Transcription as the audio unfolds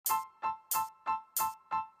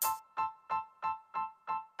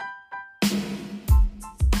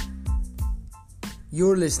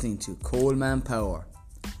You're listening to Coleman Power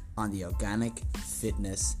on the Organic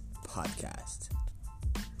Fitness Podcast.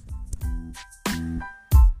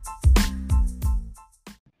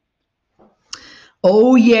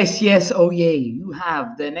 Oh yes, oh yay. You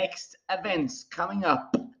have the next events coming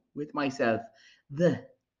up with myself. The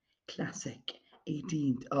classic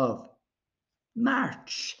 18th of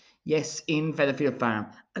March. Yes, in Featherfield Farm.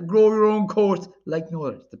 A grow your own course like no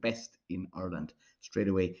other. It's the best in Ireland. Straight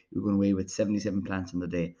away, you're going away with 77 plants on the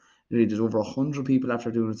day. Literally, there's over 100 people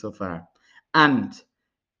after doing it so far. And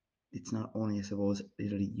it's not only, I suppose,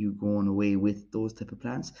 literally you going away with those type of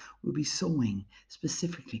plants. We'll be sowing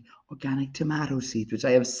specifically organic tomato seeds, which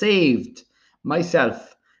I have saved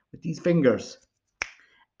myself with these fingers.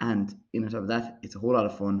 And in top of that, it's a whole lot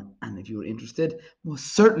of fun. And if you're interested,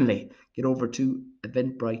 most certainly get over to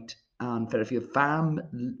Eventbrite on Featherfield Farm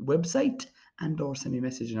website and or send me a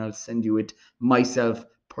message and I'll send you it myself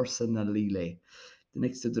personally. The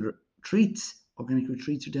next of the retreats, organic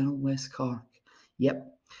retreats, are down in West Cork. Yep.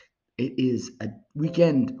 It is a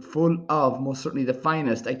weekend full of most certainly the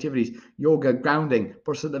finest activities: yoga, grounding,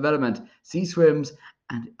 personal development, sea swims,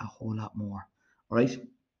 and a whole lot more. All right.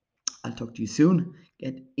 I'll talk to you soon.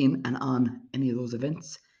 Get in and on any of those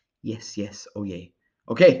events. Yes, oh yay.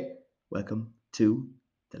 Okay, welcome to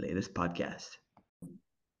the latest podcast.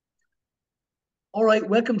 All right,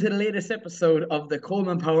 welcome to the latest episode of the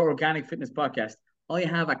Coleman Power Organic Fitness Podcast. I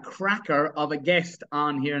have a cracker of a guest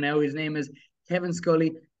on here now. His name is Kevin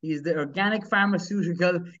Scully. He's the organic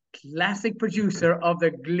pharmaceutical classic producer of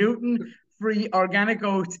the gluten-free organic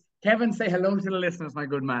oats. Kevin, say hello to the listeners, my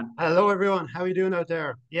good man. Hello, everyone. How are you doing out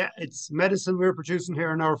there? Yeah, it's medicine we're producing here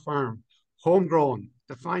on our farm. Homegrown,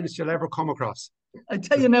 the finest you'll ever come across. I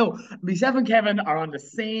tell you now, myself and Kevin are on the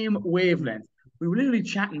same wavelength. We were literally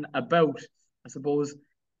chatting about, I suppose,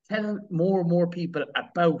 telling more and more people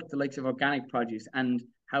about the likes of organic produce and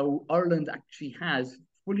how Ireland actually has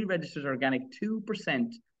fully registered organic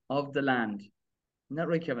 2% of the land. Isn't that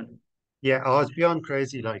right, Kevin? Yeah, oh, it's beyond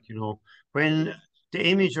crazy. Like, when the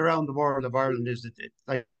image around the world of Ireland is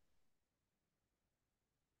that,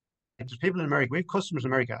 there's people in America, we have customers in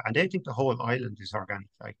America, and they think the whole island is organic.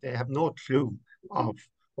 Like, they have no clue of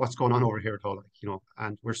what's going on over here at all.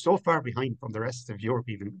 And we're so far behind from the rest of Europe,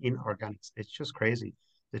 even in organics. It's just crazy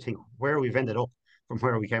to think where we've ended up from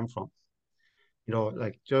where we came from.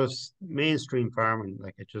 Like just mainstream farming,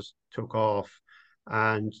 like it just took off.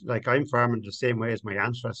 And like I'm farming the same way as my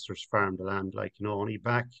ancestors farmed the land. Like, only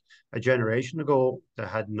back a generation ago, they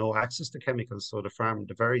had no access to chemicals. So they farmed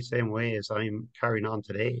the very same way as I'm carrying on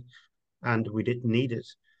today. And we didn't need it.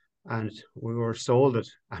 And we were sold it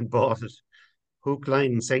and bought it, hook,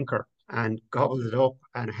 line, and sinker, and gobbled it up.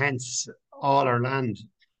 And hence all our land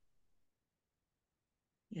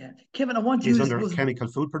Yeah. Kevin, I want you is to under chemical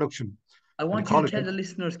food production. I want you to tell the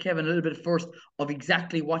listeners, Kevin, a little bit first of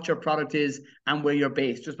exactly what your product is and where you're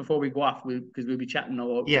based, just before we go off, because we'll be chatting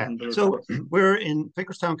about different other so stuff. we're in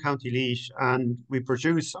Vicarstown, County Laois, and we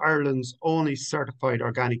produce Ireland's only certified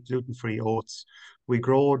organic gluten-free oats. We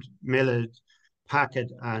grow it, mill it, pack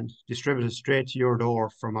it, and distribute it straight to your door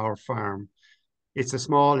from our farm. It's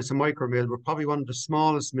a micro mill. We're probably one of the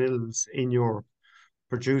smallest mills in Europe,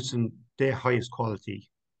 producing the highest quality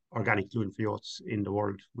organic gluten-free oats in the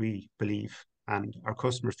world, we believe, and our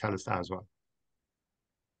customers tell us that as well.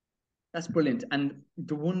 That's brilliant. And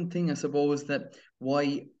the one thing I suppose that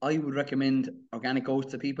why I would recommend organic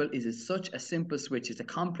oats to people is it's such a simple switch. It's a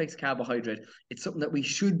complex carbohydrate. It's something that we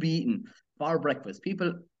should be eating for breakfast.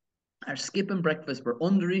 People are skipping breakfast. We're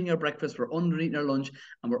under eating our breakfast. We're under eating our lunch,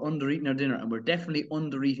 and we're under eating our dinner. And we're definitely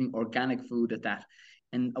under eating organic food at that.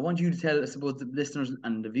 And I want you to tell, I suppose, the listeners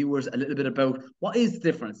and the viewers a little bit about what is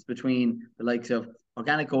the difference between the likes of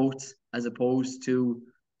organic oats as opposed to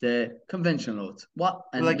the conventional oats. What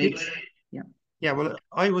and like makes yeah, well,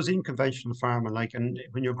 I was in conventional farming, and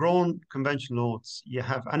when you're growing conventional oats, you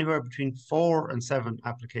have anywhere between 4 and 7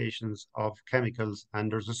 applications of chemicals,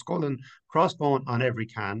 and there's a skull and crossbone on every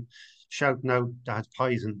can, shouting out that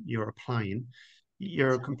poison you're applying.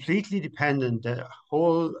 You're completely dependent. The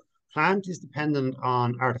whole plant is dependent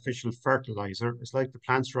on artificial fertilizer. It's like the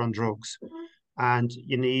plants are on drugs, and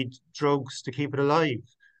you need drugs to keep it alive.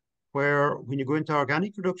 Where when you go into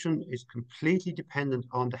organic production, it's completely dependent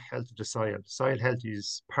on the health of the soil. Soil health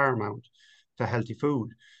is paramount to healthy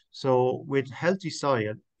food. So with healthy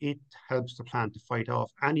soil, it helps the plant to fight off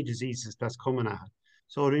any diseases that's coming at it.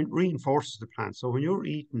 So it reinforces the plant. So when you're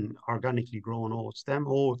eating organically grown oats, them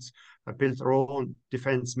oats have built their own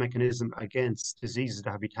defense mechanism against diseases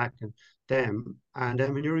that have been attacking them. And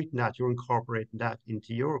then when you're eating that, you're incorporating that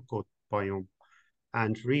into your gut biome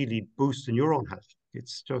and really boosting your own health.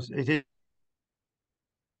 It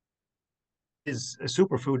is a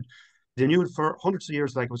superfood. They knew it for hundreds of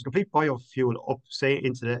years, like it was a complete biofuel up, say,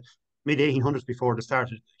 into the mid 1800s before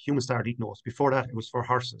humans started eating oats. Before that, it was for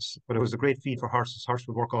horses, but it was a great feed for horses. Horses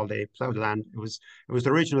would work all day, plough the land. It was the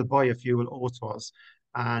original biofuel, oats was.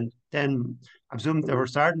 And then I presume they were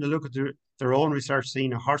starting to look at their own research,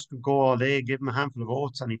 seeing a horse could go all day, give him a handful of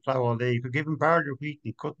oats, and he'd plough all day. You could give him barley or wheat, and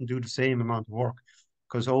he couldn't do the same amount of work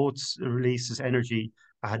because oats releases energy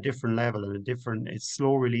at a different level and it's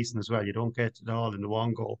slow releasing as well. You don't get it all in the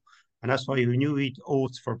one go. And that's why when you eat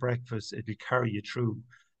oats for breakfast, it'll carry you through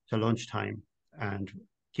to lunchtime and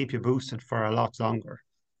keep you boosted for a lot longer.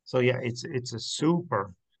 So yeah, it's a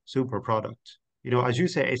super product. As you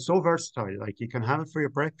say, it's so versatile. Like you can have it for your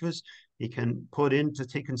breakfast, you can put into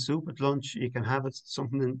chicken soup at lunch, you can have it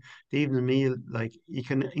something in the evening meal. Like you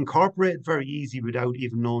can incorporate it very easy without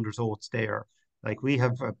even knowing there's oats there. Like we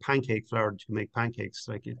have a pancake flour to make pancakes.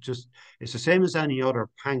 Like it's the same as any other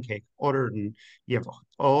pancake, other than you have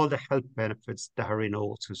all the health benefits that are in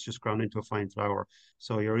oats. It's just ground into a fine flour.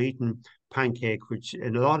 So you're eating pancake, which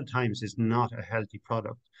in a lot of times is not a healthy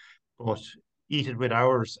product, but eat it with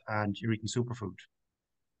ours and you're eating superfood.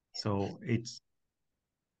 So T- it's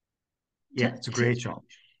a t- great job.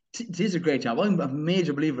 It is a great job. I'm a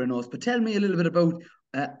major believer in oats, but tell me a little bit about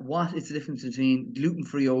what is the difference between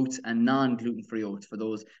gluten-free oats and non-gluten-free oats for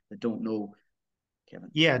those that don't know, Kevin.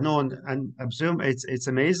 Yeah, no, and I presume it's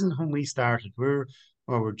amazing when we started.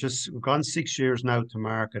 We've gone 6 years now to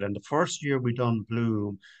market, and the first year we done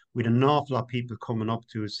Bloom, we had an awful lot of people coming up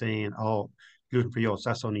to us saying, "Oh, gluten-free oats,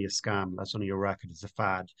 that's only a scam, that's only a racket, it's a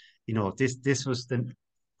fad." This was the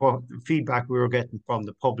feedback we were getting from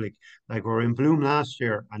the public. Like we were in Bloom last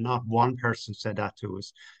year, and not one person said that to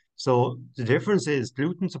us. So the difference is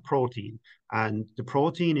gluten's a protein, and the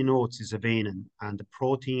protein in oats is avenin, and the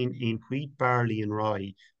protein in wheat, barley, and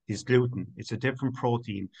rye is gluten. It's a different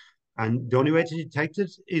protein. And the only way to detect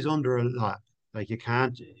it is under a lab. Like you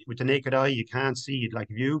can't, with the naked eye, you can't see it.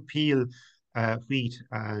 Like if you peel wheat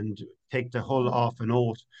and take the hull off an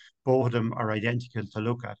oat, both of them are identical to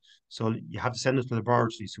look at. So you have to send it to the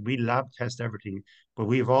laboratory. So we lab test everything, but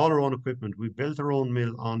we have all our own equipment. We built our own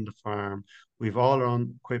mill on the farm. We've all our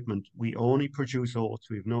own equipment. We only produce oats.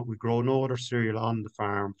 We grow no other cereal on the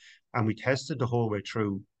farm, and we tested the whole way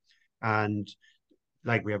through. And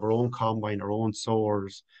like we have our own combine, our own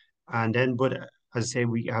sowers, and then but as I say,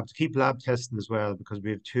 we have to keep lab testing as well because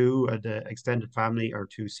we have two of the extended family are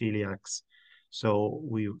two celiacs, so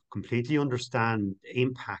we completely understand the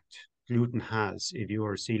impact gluten has if you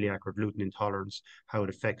are a celiac or gluten intolerance, how it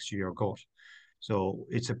affects your gut. So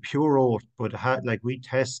it's a pure oat, but like we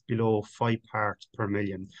test below 5 parts per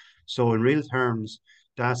million. So in real terms,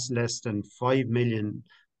 that's less than 5 million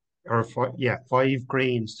or 5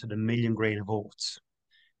 grains to the million grain of oats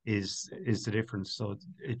is the difference. So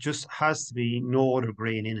it just has to be no other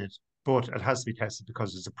grain in it, but it has to be tested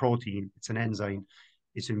because it's a protein, it's an enzyme,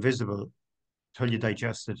 it's invisible till you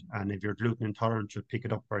digest it, and if you're gluten intolerant, you'll pick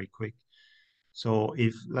it up very quick. So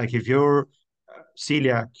if you're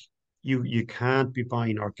celiac, you can't be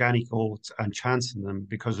buying organic oats and chancing them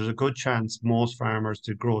because there's a good chance most farmers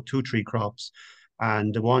to grow 2, 3 crops,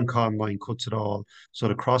 and the one combine cuts it all. So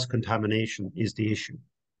the cross contamination is the issue.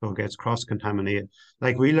 So it gets cross contaminated.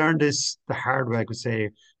 Like we learned this the hard way, I could say,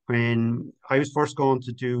 when I was first going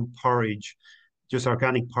to do porridge, just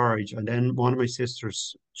organic porridge, and then one of my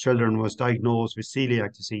sister's children was diagnosed with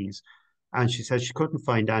celiac disease. And she said she couldn't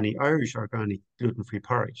find any Irish organic gluten-free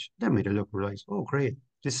porridge. Then we had a look and realized, oh, great,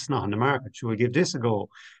 this is not on the market. Should we give this a go?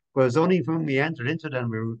 But it's only when we entered into it and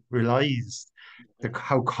we realized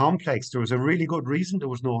how complex. There was a really good reason there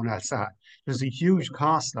was no one else at. There's a huge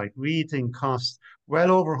cost. Like we think cost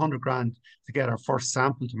well over 100 grand to get our first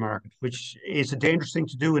sample to market, which is a dangerous thing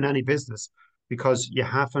to do in any business because you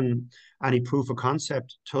haven't any proof of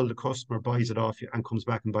concept till the customer buys it off you and comes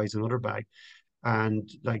back and buys another bag. And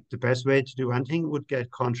like the best way to do anything would get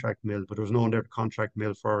contract mill, but there was no one there to contract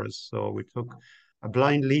mill for us. So we took a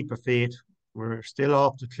blind leap of faith. We're still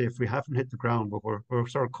off the cliff. We haven't hit the ground, but we're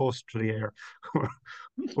sort of close to the air.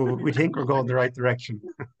 We think we're going the right direction.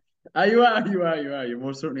 You are. You're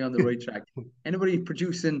most certainly on the right track. Anybody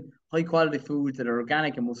producing high quality foods that are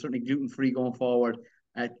organic and most certainly gluten free going forward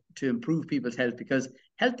to improve people's health, because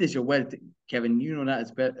health is your wealth, Kevin. You know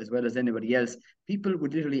that as well as anybody else. People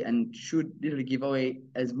would literally and should literally give away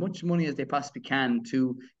as much money as they possibly can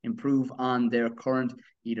to improve on their current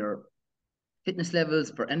either fitness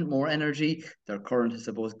levels for more energy, their current, I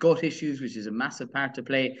suppose, gut issues, which is a massive part to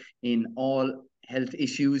play in all health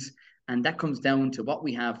issues. And that comes down to what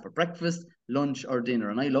we have for breakfast, lunch, or dinner.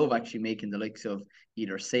 And I love actually making the likes of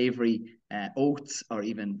either savory oats, or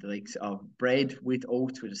even the likes of bread with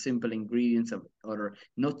oats, with the simple ingredients of other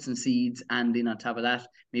nuts and seeds. And then on top of that,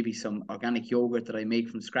 maybe some organic yogurt that I make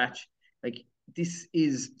from scratch. Like, this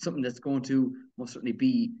is something that's going to most certainly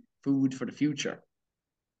be food for the future.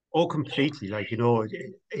 Oh, completely. Like,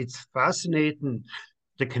 it's fascinating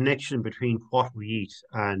the connection between what we eat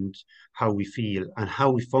and how we feel and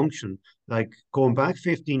how we function. Like going back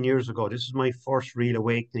 15 years ago, this is my first real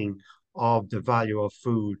awakening of the value of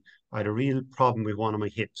food. I had a real problem with one of my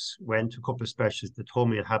hips. Went to a couple of specialists that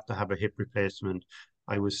told me I'd have to have a hip replacement.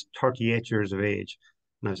 I was 38 years of age,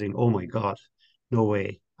 and I was saying, oh my God, no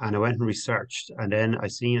way. And I went and researched, and then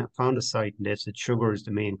found a site, and they said sugar is the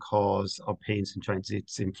main cause of pains in joints.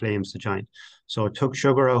 It inflames the joint. So I took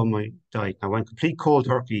sugar out of my diet. I went complete cold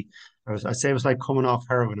turkey. I say it was like coming off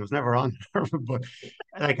heroin. I was never on heroin, but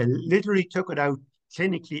like I literally took it out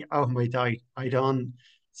clinically out of my diet. I done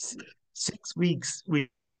 6 weeks with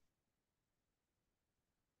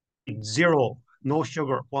zero, no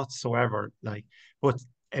sugar whatsoever. Like, but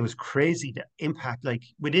it was crazy the impact. Like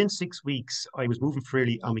within 6 weeks, I was moving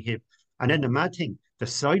freely on my hip. And then the mad thing, the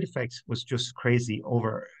side effects was just crazy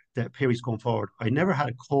over the periods going forward. I never had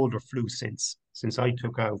a cold or flu since I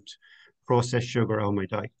took out processed sugar on my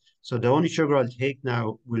diet. So the only sugar I'll take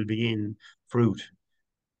now will be in fruit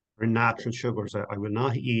or natural sugars. I will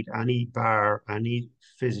not eat any bar, any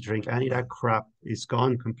fizzy drink, any of that crap is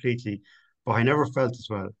gone completely. But I never felt as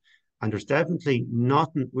well. And there's definitely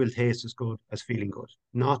nothing will taste as good as feeling good.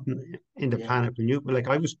 Nothing in the Yeah. planet. When you like,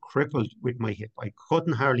 I was crippled with my hip. I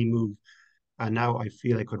couldn't hardly move, and now I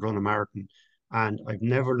feel I could run a marathon. And I've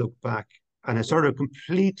never looked back. And it sort of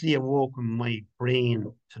completely awoken my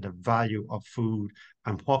brain to the value of food,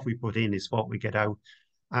 and what we put in is what we get out.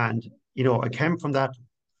 And I came from that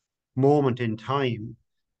moment in time,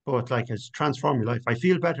 but like it's transformed my life. I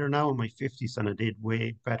feel better now in my 50s than I did,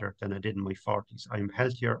 way better than I did in my 40s. I'm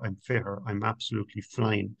healthier, I'm fitter, I'm absolutely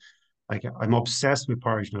flying. Like I'm obsessed with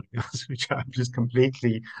porridge now, to be honest with you. I'm just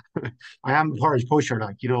completely I am a porridge pusher,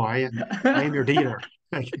 like, I am your dealer.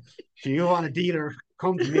 Like if you want a dealer,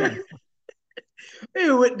 come to me.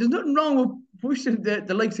 Anyway, there's nothing wrong with pushing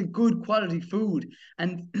the likes of good quality food.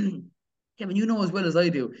 And Kevin, you know as well as I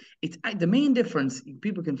do, it's the main difference.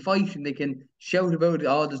 People can fight and they can shout about it.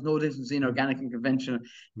 Oh, there's no difference in organic and conventional.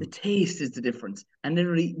 The taste is the difference. And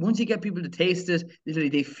literally, once you get people to taste it, literally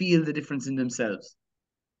they feel the difference in themselves.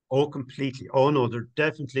 Oh, completely. Oh, no, there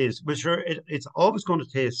definitely is. But sure, it's always going to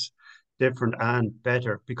taste different and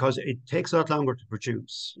better because it takes a lot longer to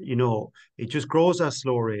produce. It just grows at a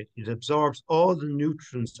slow rate. It absorbs all the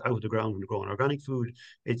nutrients out of the ground when you're growing organic food.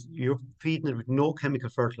 You're feeding it with no chemical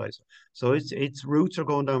fertilizer. So its roots are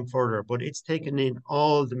going down further, but it's taking in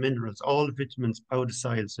all the minerals, all the vitamins out of the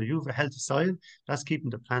soil. So you have a healthy soil, that's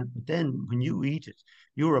keeping the plant. But then when you eat it,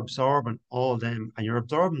 you're absorbing all them and you're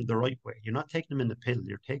absorbing the right way. You're not taking them in the pill,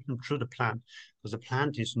 you're taking them through the plant because the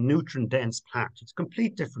plant is nutrient dense plant. It's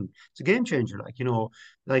complete different. It's a game changer.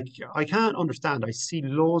 Like I can't understand. I see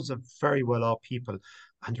loads of very well off people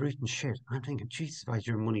and they're eating shit. I'm thinking, Jesus, if I had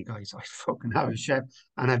your money, guys, I fucking have a chef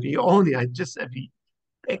and I'd be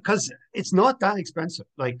because it's not that expensive.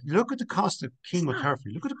 Like, look at the cost of It's not.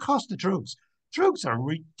 chemotherapy. Look at the cost of drugs. Drugs are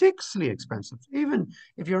ridiculously expensive. Even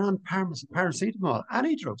if you're on paracetamol,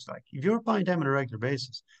 any drugs, like if you're buying them on a regular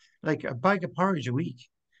basis, like a bag of porridge a week,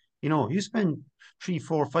 you spend 3,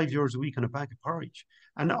 4, 5 euros a week on a bag of porridge,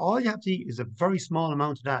 and all you have to eat is a very small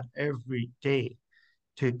amount of that every day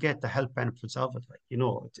to get the health benefits of it. Like,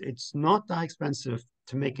 it's not that expensive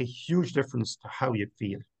to make a huge difference to how you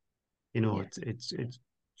feel. Yeah. It's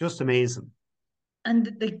just amazing.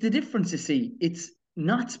 And like the difference you see, it's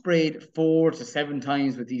not sprayed 4 to 7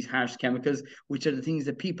 times with these harsh chemicals, which are the things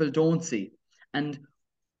that people don't see. And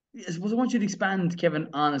I suppose I want you to expand, Kevin,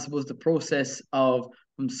 on I suppose the process of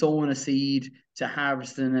from sowing a seed to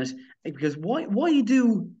harvesting it. Because why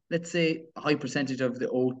do, let's say, a high percentage of the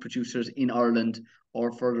oat producers in Ireland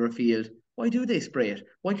or further afield, why do they spray it?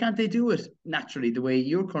 Why can't they do it naturally the way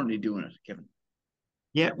you're currently doing it, Kevin?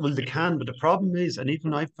 Yeah, well, they can, but the problem is, and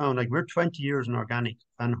even I found like we're 20 years in organic,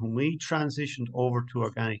 and when we transitioned over to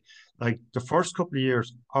organic, like the first couple of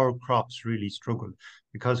years, our crops really struggled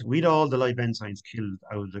because we'd all the live enzymes killed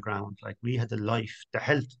out of the ground. Like we had the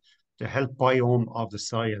health biome of the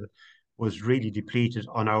soil was really depleted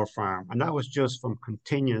on our farm, and that was just from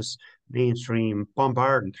continuous mainstream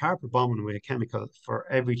bombarding, carpet bombing away chemical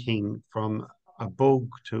for everything from a bug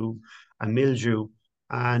to a mildew,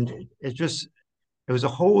 and it was a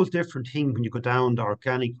whole different thing when you go down the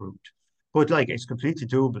organic route. But like it's completely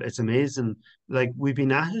doable. It's amazing. Like we've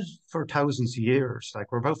been at it for thousands of years.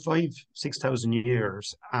 Like we're about 6,000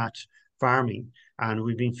 years at farming, and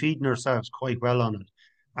we've been feeding ourselves quite well on it.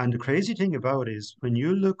 And the crazy thing about it is when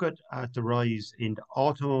you look at the rise in the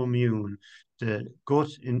autoimmune, the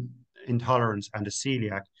intolerance, and the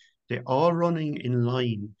celiac, they're all running in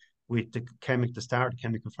line with the start of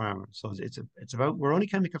chemical farming. So it's about we're only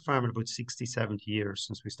chemical farming about 60, 70 years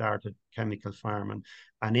since we started chemical farming.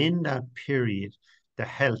 And in that period, the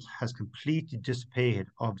health has completely dissipated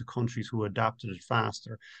of the countries who adapted it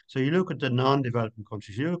faster. So you look at the non-developing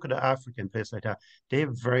countries, you look at the African place like that, they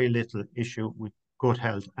have very little issue with gut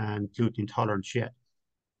health and gluten intolerance yet.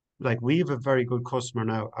 Like we have a very good customer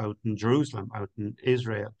now out in Jerusalem, out in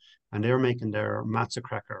Israel, and they're making their matzah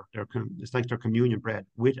cracker. It's like their communion bread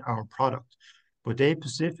with our product. But they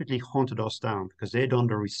specifically hunted us down because they'd done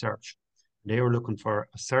their research. They were looking for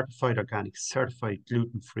a certified organic, certified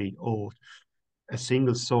gluten-free oat, a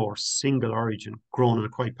single source, single origin, grown in a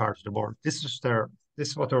quiet part of the world. This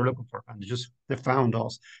is what they were looking for, and they found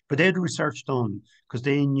us. But they had research done because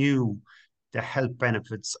they knew the health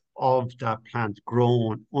benefits of that plant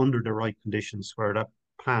grown under the right conditions, where that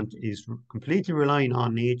plant is completely relying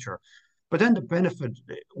on nature. But then the benefit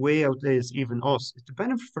way outweighs even us. It's the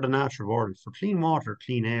benefit for the natural world, for clean water,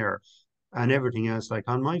 clean air, and everything else. Like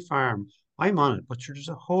on my farm, I'm on it, but there's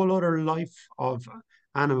a whole other life of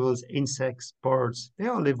animals, insects, birds. They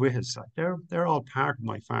all live with us. Like they're all part of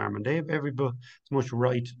my farm, and they have every bit as much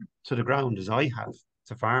right to the ground as I have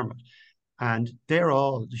to farm it. And they're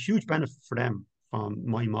all the huge benefit for them from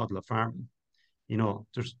my model of farming.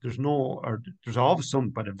 There's no or there's always some,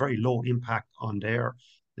 but a very low impact on their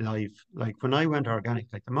life. Like when I went organic,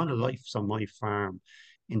 like the amount of life on my farm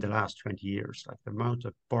in the last 20 years, like the amount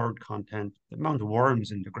of bird content, the amount of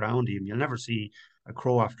worms in the ground, even you'll never see a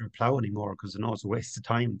crow after a plow anymore because they know it's a waste of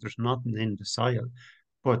time. There's nothing in the soil.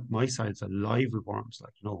 But my side's alive with worms.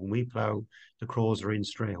 Like, when we plow, the crows are in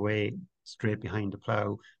straight away, straight behind the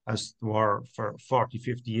plow, as they were for 40,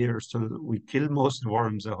 50 years till we kill most of the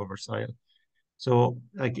worms out of our soil. So,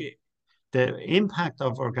 like, the impact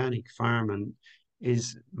of organic farming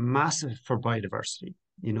is massive for biodiversity.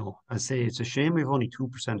 I say it's a shame we've only 2%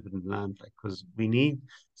 of it in the land, like, because we need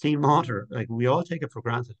clean water. Like, we all take it for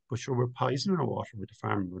granted, but sure, we're poisoning our water with the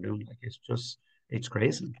farming we're doing. Like, it's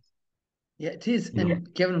crazy, Yeah, it is. you know.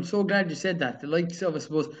 And Kevin, I'm so glad you said that. The likes of, I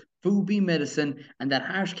suppose, food being medicine and that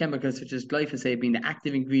harsh chemical such as glyphosate being the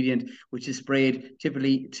active ingredient, which is sprayed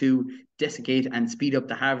typically to desiccate and speed up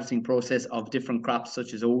the harvesting process of different crops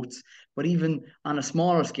such as oats. But even on a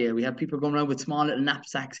smaller scale, we have people going around with small little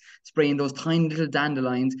knapsacks spraying those tiny little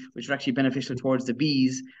dandelions, which are actually beneficial towards the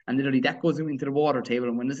bees. And literally that goes into the water table.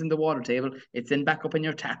 And when it's in the water table, it's then back up in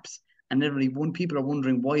your taps. And literally, when people are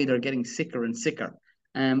wondering why they're getting sicker and sicker,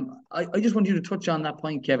 I just want you to touch on that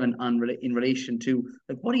point, Kevin, in relation to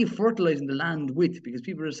like what are you fertilizing the land with? Because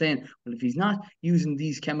people are saying, well, if he's not using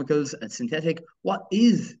these chemicals and synthetic, what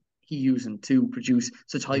is he using to produce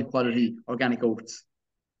such high quality organic oats?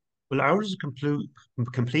 Well, ours is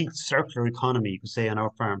a complete circular economy, you could say, on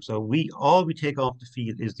our farm. So all we take off the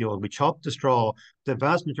field is the oil. We chop the straw. The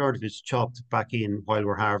vast majority of it's chopped back in while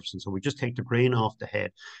we're harvesting. So we just take the grain off the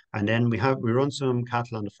head, and then we run some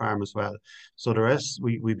cattle on the farm as well. So the rest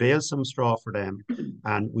we bale some straw for them,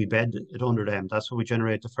 and we bed it under them. That's what we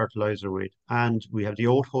generate the fertilizer with, and we have the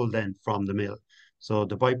oat hull then from the mill. So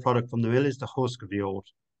the byproduct from the mill is the husk of the oat.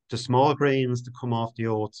 The small grains that come off the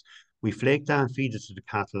oats, we flake down, feed it to the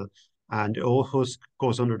cattle, and the oat husk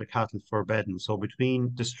goes under the cattle for bedding. So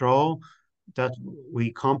between the straw that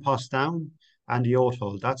we compost down and the oat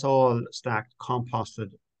hull, that's all stacked, composted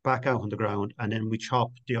back out on the ground, and then we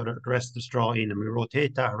chop the rest of the straw in, and we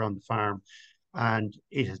rotate that around the farm. And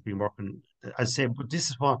it has been working. I say, but this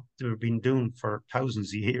is what they've been doing for thousands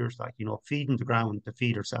of years, like, feeding the ground to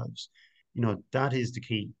feed ourselves. That is the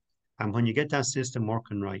key. And when you get that system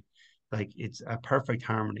working right, like it's a perfect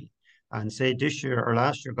harmony. And say this year or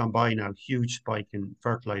last year gone by now, huge spike in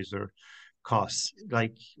fertilizer costs.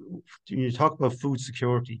 Like you talk about food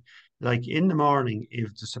security, like in the morning,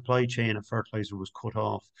 if the supply chain of fertilizer was cut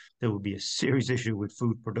off, there would be a serious issue with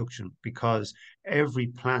food production because every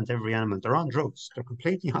plant, every animal, they're on drugs. They're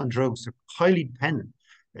completely on drugs. They're highly dependent.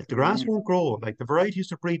 If the grass won't grow, like the varieties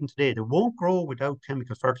they're breeding today, they won't grow without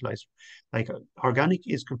chemical fertilizer. Like organic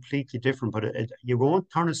is completely different, but you won't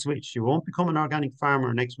turn a switch. You won't become an organic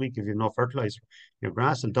farmer next week if you have no fertilizer. Your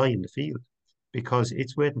grass will die in the field because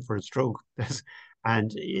it's waiting for its drug.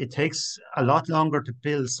 And it takes a lot longer to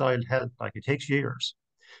build soil health. Like it takes years.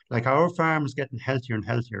 Like our farm is getting healthier and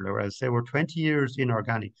healthier. Whereas say we're 20 years in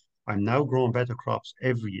organic, I'm now growing better crops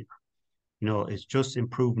every year. It's just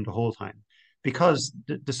improving the whole time because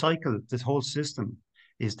the cycle, this whole system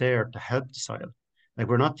is there to help the soil. Like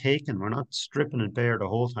we're not stripping it bare the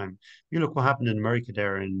whole time. You look what happened in America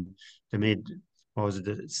there in the mid, what was it,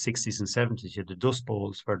 the 60s and 70s. You had the Dust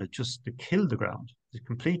Bowls where they killed the ground. They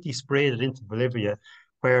completely sprayed it into Bolivia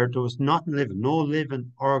where there was nothing living, no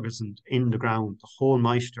living organism in the ground, the whole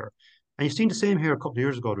moisture. And you've seen the same here a couple of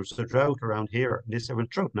years ago. There was a drought around here. And this, well,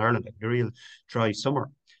 drought in Ireland, like a real dry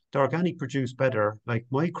summer. The organic produced better. Like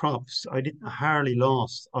my crops, I didn't hardly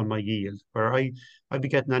lost on my yield, where I'd be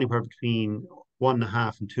getting anywhere between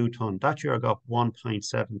 1.5 and 2 ton. That year I got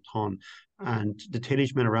 1.7 ton. And the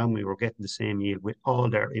tillage men around me were getting the same yield with all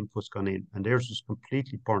their inputs gone in. And theirs was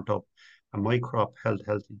completely burnt up. And my crop held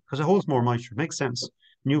healthy because it holds more moisture. It makes sense.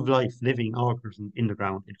 New life, living organism in the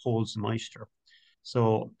ground, it holds the moisture.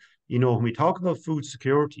 So, when we talk about food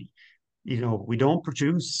security, we don't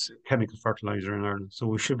produce chemical fertilizer in Ireland. So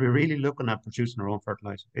we should be really looking at producing our own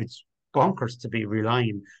fertilizer. It's bonkers to be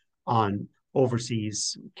relying on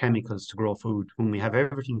overseas chemicals to grow food when we have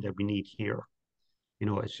everything that we need here.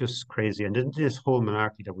 It's just crazy. And then this whole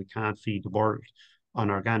monarchy that we can't feed the world on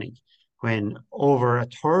organic, when over a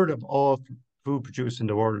third of all food produced in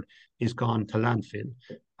the world is gone to landfill.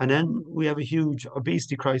 And then we have a huge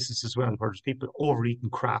obesity crisis as well, where there's people overeating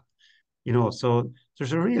crap. So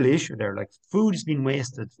there's a real issue there. Like food is being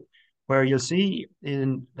wasted, where you'll see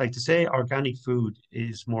in, like, to say organic food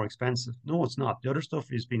is more expensive. No, it's not. The other stuff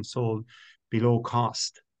is being sold below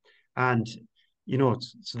cost. And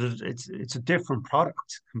it's a different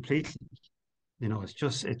product completely. It's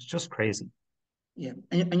just crazy. Yeah,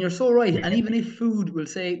 and you're so right. And even if food, we'll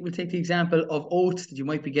take the example of oats that you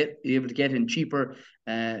might be able to get in cheaper,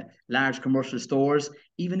 large commercial stores.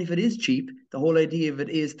 Even if it is cheap, the whole idea of it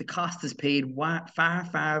is the cost is paid far,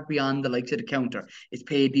 far beyond the likes of the counter. It's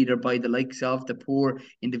paid either by the likes of the poor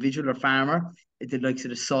individual or farmer, the likes of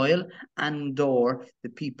the soil, and or the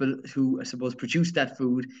people who, I suppose, produce that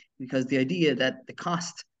food. Because the idea that the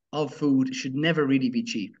cost of food should never really be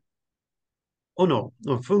cheap. Oh no,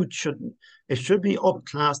 no, food shouldn't. It should be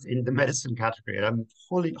upclassed in the medicine category. I'm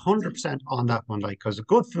fully 100% on that one, like, because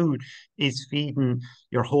good food is feeding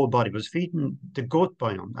your whole body, but it's feeding the gut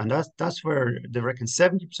biome, and that's where they reckon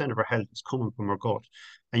 70% of our health is coming from our gut.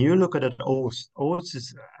 And you look at it, oats. Oats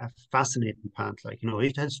is a fascinating plant. Like,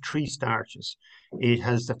 it has three starches. It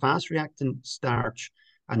has the fast reacting starch,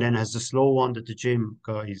 and then has the slow one that the gym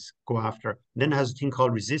guys go after. And then it has a thing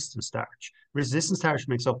called resistant starch. Resistant starch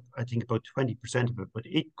makes up, I think, about 20% of it, but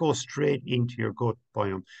it goes straight into your gut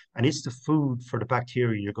biome. And it's the food for the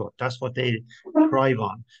bacteria in your gut. That's what they thrive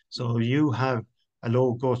on. So you have a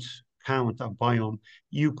low gut count of biome,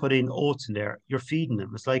 you put in oats in there, you're feeding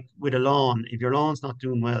them. It's like with a lawn. If your lawn's not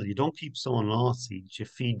doing well, you don't keep sowing lawn seeds, you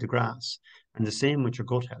feed the grass. And the same with your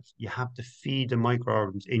gut health. You have to feed the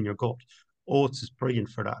microorganisms in your gut. Oats is brilliant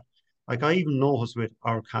for that. Like I even noticed with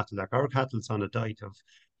our cattle, like our cattle's on a diet of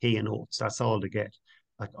hay and oats. That's all they get.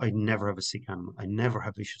 Like I never have a sick animal. I never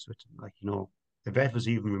have issues with them. Like, the vet was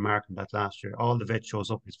even remarking that last year. All the vet shows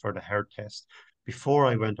up is for the herd test. Before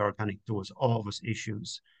I went organic, there was always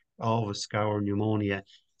issues, always scour, pneumonia,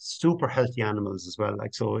 super healthy animals as well.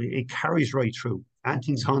 Like, so it carries right through.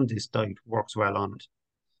 Anything's on this diet works well on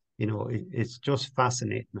it. It's just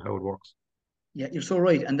fascinating how it works. Yeah, you're so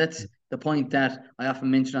right. And that's the point that I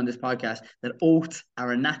often mention on this podcast, that oats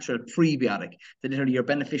are a natural prebiotic that literally your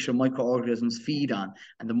beneficial microorganisms feed on.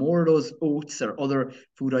 And the more of those oats or other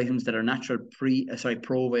food items that are natural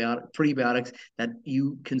prebiotics that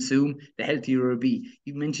you consume, the healthier you will be.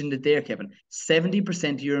 You mentioned it there, Kevin.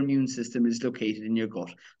 70% of your immune system is located in your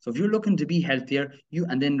gut. So if you're looking to be healthier,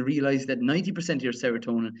 and then realize that 90% of your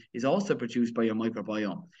serotonin is also produced by your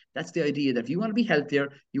microbiome. That's the idea that if you want to be healthier,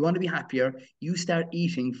 you want to be happier, you start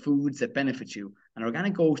eating foods that benefit you. And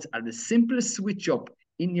organic oats are the simplest switch up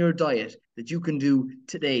in your diet that you can do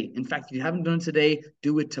today. In fact, if you haven't done it today,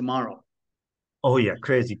 do it tomorrow. Oh yeah,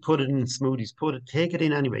 crazy. Put it in smoothies, take it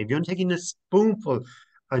in anyway. If you're taking a spoonful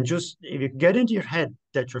and just if you get into your head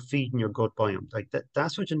that you're feeding your gut biome, like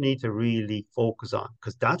that's what you need to really focus on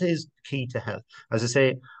because that is key to health. As I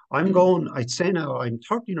say, I'd say now I'm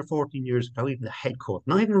 13 or 14 years without even a head coat,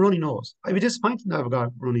 not even a runny nose. I'd be disappointed now I've got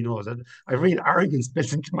a runny nose. I real arrogance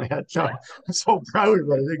built into my head now. I'm so proud of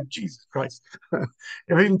it. I think, Jesus Christ. If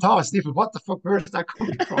I even thought, Stephen, what the fuck, where's that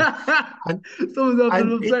coming from? And, Someone's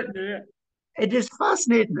often and it, upset. Yeah. it is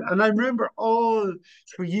fascinating. And I remember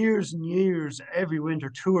for years and years, every winter,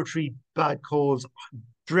 two or three bad colds,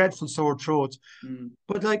 dreadful sore throats. Mm.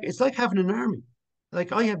 But like, it's like having an army.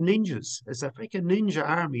 Like I have ninjas. It's a freaking ninja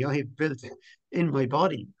army I have built in my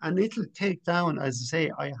body. And it'll take down, as I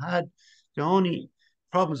say, I had the only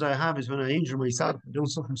problems I have is when I injure myself doing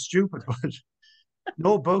something stupid, but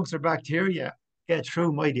no bugs or bacteria get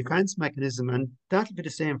through my defense mechanism. And that'll be the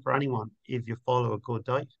same for anyone if you follow a good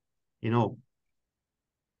diet. You know,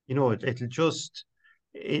 it'll just,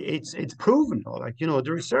 it's proven though, like,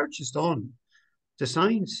 the research is done. The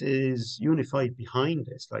science is unified behind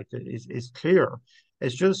this. Like it's clear.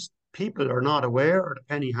 It's just people are not aware, or the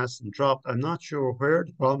penny hasn't dropped. I'm not sure where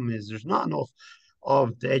the problem is. There's not enough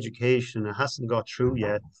of the education. It hasn't got through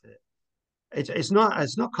yet. It's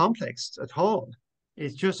not complex at all.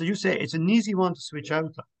 It's just, as you say, it's an easy one to switch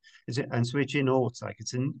out, like, and switch in oats. Like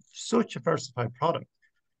it's such a versatile product.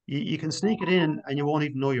 You can sneak it in and you won't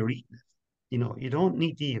even know you're eating it. You don't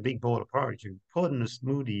need to eat a big bowl of porridge. You can put in a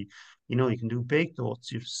smoothie. You can do baked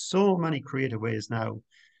oats. You have so many creative ways now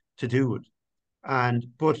to do it.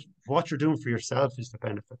 But what you're doing for yourself is the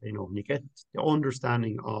benefit. When you get the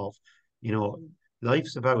understanding of, you know,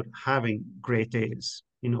 life's about having great days.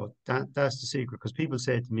 That's the secret. Because people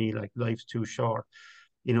say to me, like, life's too short,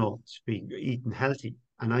 to be eating healthy.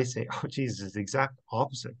 And I say, oh, Jesus, it's the exact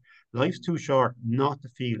opposite. Life's too short not to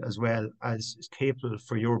feel as well as is capable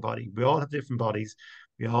for your body. We all have different bodies.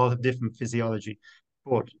 We all have different physiology.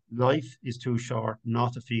 But life is too short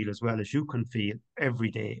not to feel as well as you can feel every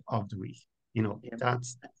day of the week. Yeah.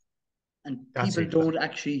 That's And that's people it. don't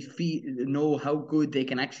actually know how good they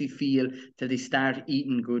can actually feel till they start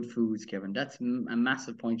eating good foods, Kevin. That's a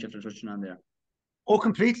massive point you're touching on there. Oh,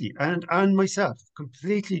 completely, and myself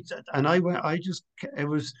completely. And I just, I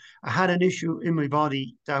had an issue in my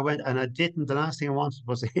body that I went, and I didn't. The last thing I wanted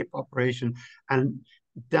was a hip operation, and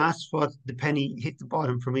that's what the penny hit the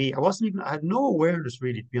bottom for me. I had no awareness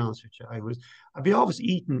really, to be honest with you. I'd be always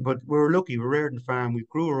eating, but we were lucky. We were reared in the farm. We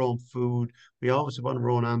grew our own food. We always had one of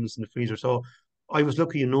our own animals in the freezer. So I was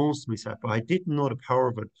lucky and known to myself, but I didn't know the power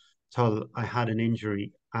of it till I had an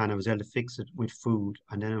injury and I was able to fix it with food.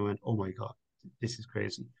 And then I went, oh my God, this is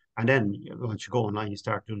crazy. And then once you go online, you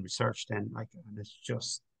start doing research. Then, like, and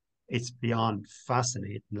it's beyond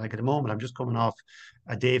fascinating. Like, at the moment, I'm just coming off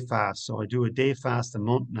a day fast, so I do a day fast a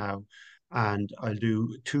month now, and I'll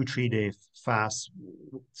do 2 3 day fasts,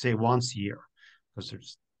 say once a year, because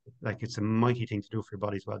there's, like, it's a mighty thing to do for your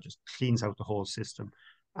body as well. Just cleans out the whole system.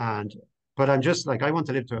 And but I'm just like, I want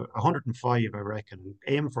to live to 105, I reckon.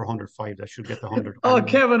 Aim for 105. I should get the 100 Oh, anyway.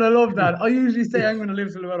 Kevin, I love that. I usually say I'm going to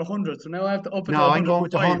live till about 100, so now I have to up it to No, I'm going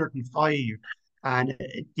with the 105. 105. And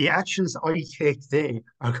the actions I take today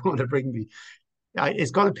are going to bring me, it's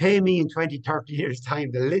going to pay me in 20, 30 years' time.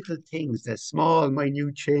 The little things, the small,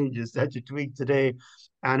 minute changes that you tweak today.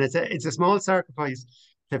 And it's a small sacrifice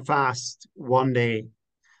to fast one day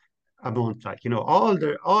a month. Like,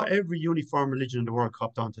 every uniform religion in the world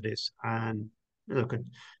copped onto this. And look,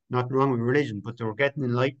 nothing wrong with religion, but they were getting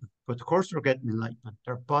enlightenment. But of course, they were getting enlightenment.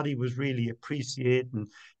 Their body was really appreciating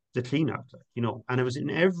the clean out, and it was in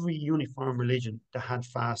every uniform religion that had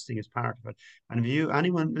fasting as part of it. And if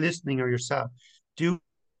anyone listening or yourself, do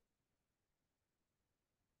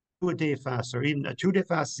a day fast, or even a 2 day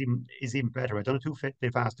fast is even better. I done a 2 day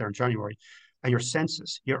fast there in January, and your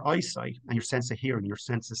senses, your eyesight, and your sense of hearing, your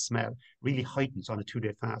sense of smell really heightens on a 2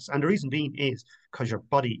 day fast. And the reason being is because your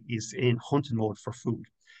body is in hunting mode for food.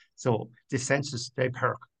 So the senses, they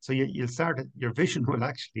perk. So you'll start, your vision will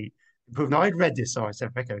actually improve. Now, I'd read this, so I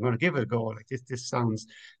said, okay, I'm going to give it a go. Like, this sounds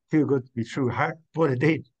too good to be true. But it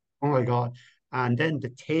did. Oh my God. And then the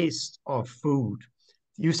taste of food,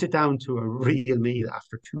 you sit down to a real meal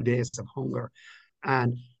after 2 days of hunger,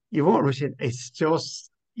 and you won't rush it. It's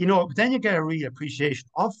just, then you get a real appreciation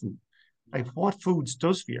of food, like what foods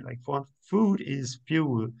does for you, like what food is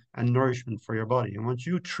fuel and nourishment for your body. And once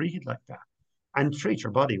you treat it like that and treat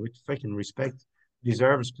your body with freaking respect,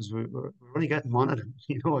 deserves, because we're only getting one of them.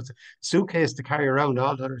 It's a suitcase to carry around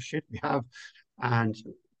all the other shit we have, and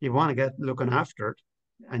you want to get looking after it,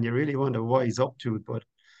 and you really want to wise up to it. But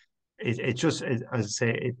as I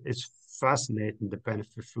say, it's fascinating the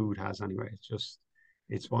benefit food has anyway.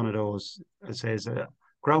 It's one of those, I say, is a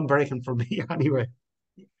groundbreaking for me anyway.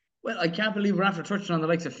 Well, I can't believe we're after touching on the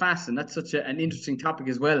likes of fasting. That's such an interesting topic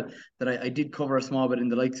as well that I did cover a small bit in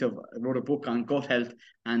the likes of, I wrote a book on gut health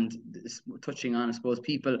and touching on, I suppose,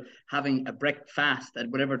 people having a breakfast at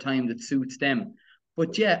whatever time that suits them.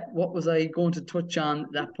 But yeah, what was I going to touch on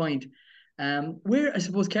that point? Where, I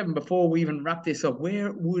suppose, Kevin, before we even wrap this up,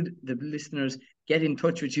 where would the listeners get in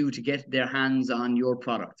touch with you to get their hands on your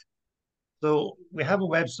product? So we have a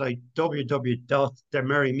website,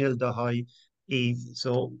 www.themerrymill.ie.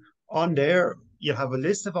 So on there, you have a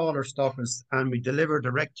list of all our stockists, and we deliver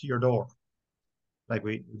direct to your door. Like,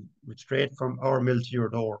 we straight from our mill to your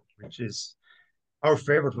door, which is our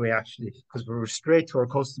favorite way, actually, because we're straight to our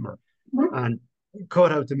customer. And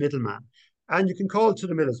cut out the middleman. And you can call to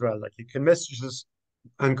the mill as well. Like you can message us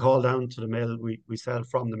and call down to the mill. We sell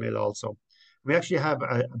from the mill also. We actually have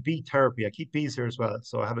a bee therapy. I keep bees here as well.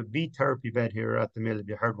 So I have a bee therapy bed here at the mill if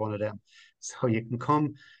you heard one of them. So you can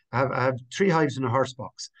come. I have three hives in a horse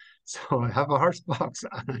box. So I have a horse box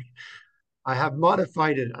and I have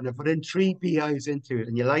modified it and I put in three beehives into it,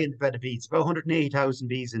 and you lie in the bed of bees, about 180,000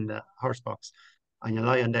 bees in the horse box, and you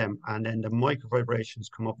lie on them, and then the micro vibrations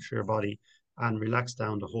come up to your body and relax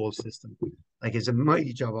down the whole system. Like it's a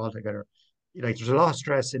mighty job altogether. Like there's a lot of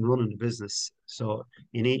stress in running the business, so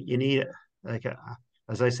you need like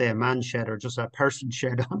as I say, a man shed or just a person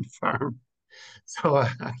shed on the farm. So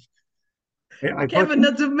I put Kevin,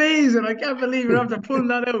 that's amazing. I can't believe you're after pulling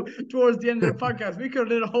that out towards the end of the podcast. We could have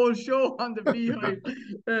did a whole show on the beehive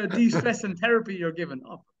de-stress and therapy you're giving.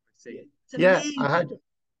 Oh, for sake. It's yeah, amazing.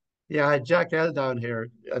 I had Jack L down here.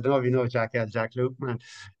 I don't know if you know Jack L, Jack Lukeman,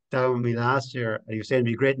 down with me last year. And he was saying it'd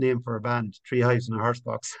be a great name for a band, Three Hives in a Horse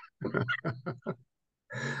Box.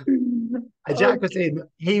 And Jack was Okay. saying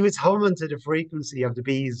he was humming to the frequency of the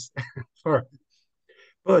bees for,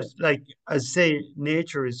 but like I say,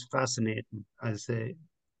 nature is fascinating. I say,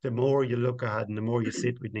 the more you look at it and the more you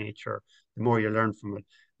sit with nature, the more you learn from it.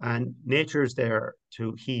 And nature is there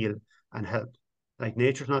to heal and help. Like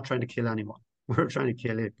nature's not trying to kill anyone. We're trying to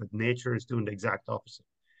kill it, but nature is doing the exact opposite.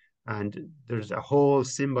 And there's a whole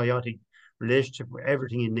symbiotic relationship with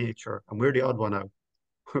everything in nature, and we're the odd one out.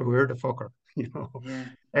 We're the fucker, you know. Yeah.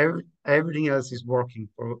 Everything else is working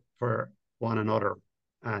for one another,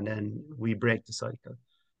 and then we break the cycle.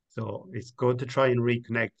 So it's good to try and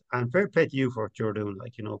reconnect. And fair play to you for what you're doing,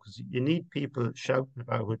 like, you know, because you need people shouting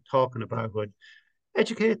about it, talking about it,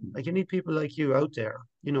 educating. Like you need people like you out there,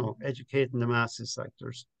 you know, educating the masses. Like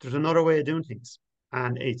there's another way of doing things,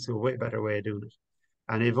 and it's a way better way of doing it.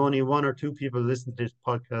 And if only one or two people listen to this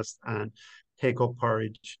podcast and take up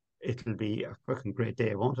porridge, it'll be a fucking great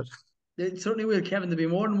day, won't it? It certainly will, Kevin. There'll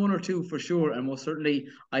be more than one or two for sure, and most certainly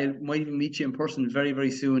I might even meet you in person very,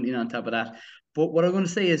 very soon. In on top of that, but what I'm going to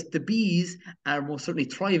say is the bees are most certainly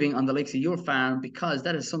thriving on the likes of your farm because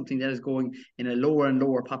that is something that is going in a lower and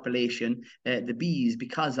lower population. The bees,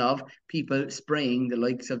 because of people spraying the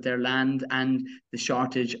likes of their land and the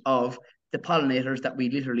shortage of the pollinators that we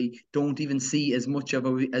literally don't even see as much of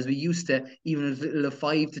as we used to, even as little as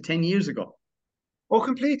 5 to 10 years ago. Oh,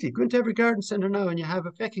 completely. Go into every garden centre now and you have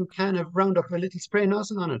a fucking can of Roundup with a little spray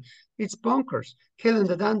nozzle on it. It's bonkers. Killing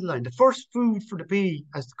the dandelion. The first food for the bee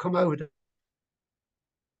has to come out of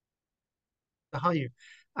the hive.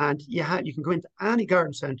 And you can go into any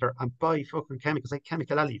garden centre and buy fucking chemicals like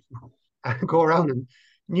Chemical Alley and go around and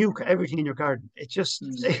nuke everything in your garden. Mm.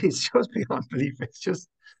 It's just beyond belief.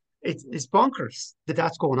 It's bonkers that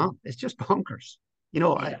that's going on. It's just bonkers.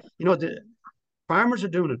 Yeah, The farmers are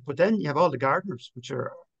doing it, but then you have all the gardeners, which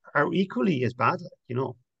are equally as bad.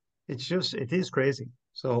 It is crazy.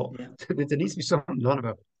 So yeah. there needs to be something done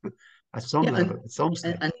about it at some Yeah, level, at some and,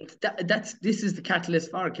 stage. and that's this is the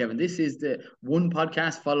catalyst for it, Kevin. This is the one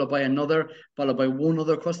podcast followed by another, followed by one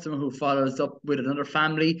other customer who follows up with another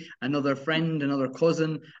family, another friend, another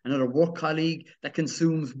cousin, another work colleague that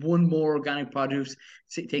consumes one more organic produce.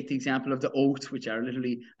 Take the example of the oats, which are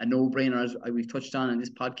literally a no-brainer, as we've touched on in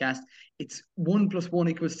this podcast. It's 1 +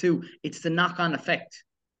 1 = 2. It's the knock-on effect.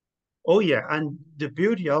 Oh yeah, and the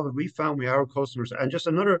beauty of it, we found with our customers, and just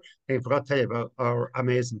another thing I forgot to tell you about our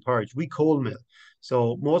amazing porridge. We cold mill.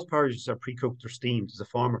 So most porridges are pre-cooked or steamed as a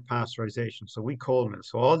form of pasteurization. So we cold mill.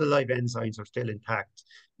 So all the live enzymes are still intact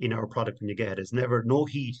in our product when you get it. It's never no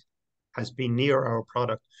heat has been near our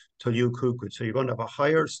product till you cook it. So you're going to have a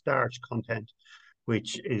higher starch content,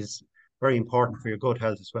 which is very important for your gut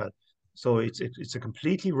health as well. So it's a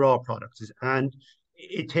completely raw product, and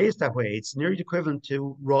it tastes that way. It's nearly equivalent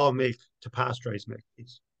to raw milk to pasteurized milk.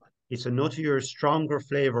 It's a nuttier, stronger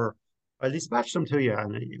flavor. I'll dispatch them to you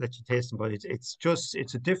and let you taste them, but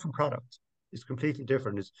it's a different product. It's completely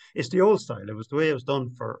different. It's the old style. It was the way it was done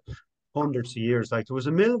for hundreds of years. Like there was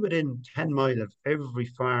a mill within 10 mile of every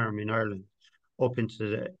farm in Ireland up into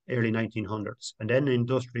the early 1900s. And then the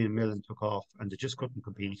industrial milling took off and they just couldn't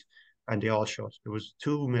compete and they all shut. There was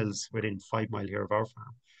two mills within 5 mile here of our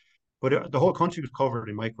farm. But the whole country was covered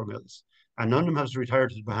in micro mills. And none of them has retired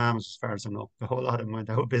to the Bahamas, as far as I know. The whole lot of them went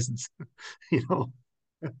out of business, you know.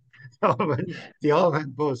 Yeah, They all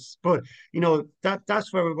went bust. But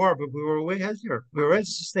that's where we were, but we were way healthier. We were able to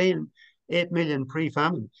sustain 8 million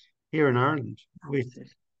pre-famine here in Ireland with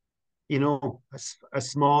that's it. a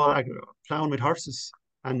small ploughing with horses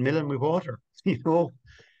and milling with water,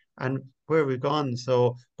 and where we've gone.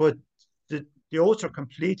 So, but the oats are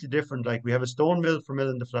completely different. Like we have a stone mill for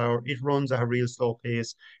milling the flour. It runs at a real slow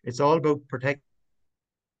pace. It's all about protecting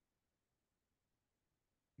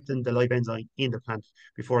the live enzyme in the plant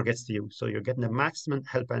before it gets to you. So you're getting the maximum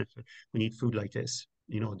health benefit when you eat food like this.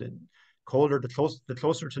 The colder, the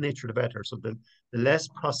closer to nature, the better. So the less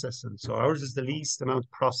processing. So ours is the least amount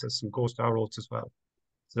of processing goes to our oats as well.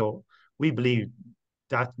 So we believe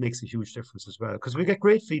that makes a huge difference as well, because we get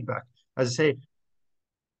great feedback. As I say,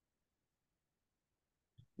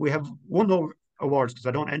 we have won no awards because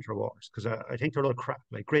I don't enter awards because I think they're a lot of crap.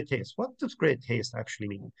 Like great taste. What does great taste actually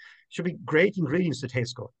mean? It should be great ingredients to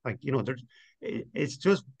taste good. Like, it's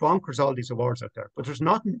just bonkers all these awards out there. But there's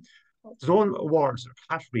nothing, there's no awards or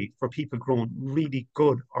category for people growing really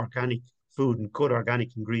good organic food and good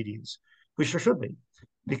organic ingredients, which there should be,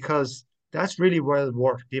 because that's really well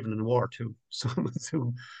worth giving an award to someone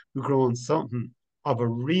who grown something of a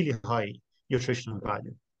really high nutritional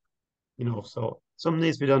value. So something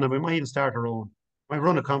needs to be done, and we might even start our own. I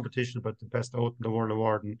run a competition about the best oat in the world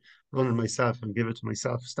award and run it myself and give it to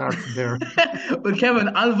myself. Start from there. Well,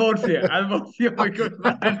 Kevin, I'll vote for you. I'll vote for you, my good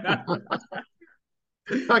man. That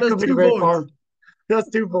That's could be the two way votes. forward. That's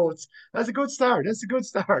 2 votes. That's a good start. That's a good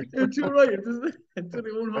start. You're too right. It's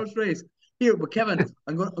only one horse race. Here, but Kevin,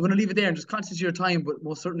 I'm going to leave it there and just conscious of your time. But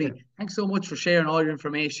most certainly, Yeah. thanks so much for sharing all your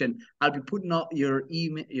information. I'll be putting up your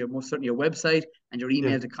email, most certainly your website and your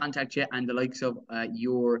email Yeah. to contact you, and the likes of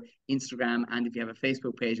your Instagram. And if you have a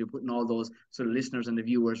Facebook page, we're putting all those, so the listeners and the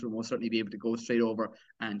viewers will most certainly be able to go straight over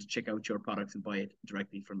and check out your products and buy it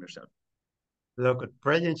directly from yourself. Look,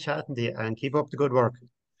 brilliant chatting to you, and keep up the good work.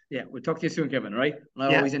 Yeah, we'll talk to you soon, Kevin. All right. And I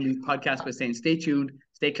Yeah. always end these podcasts by saying, stay tuned,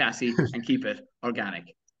 stay classy, and keep it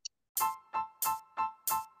organic.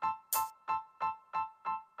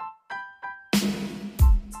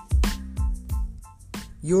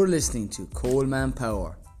 You're listening to Coleman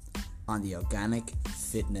Power on the Organic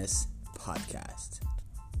Fitness Podcast.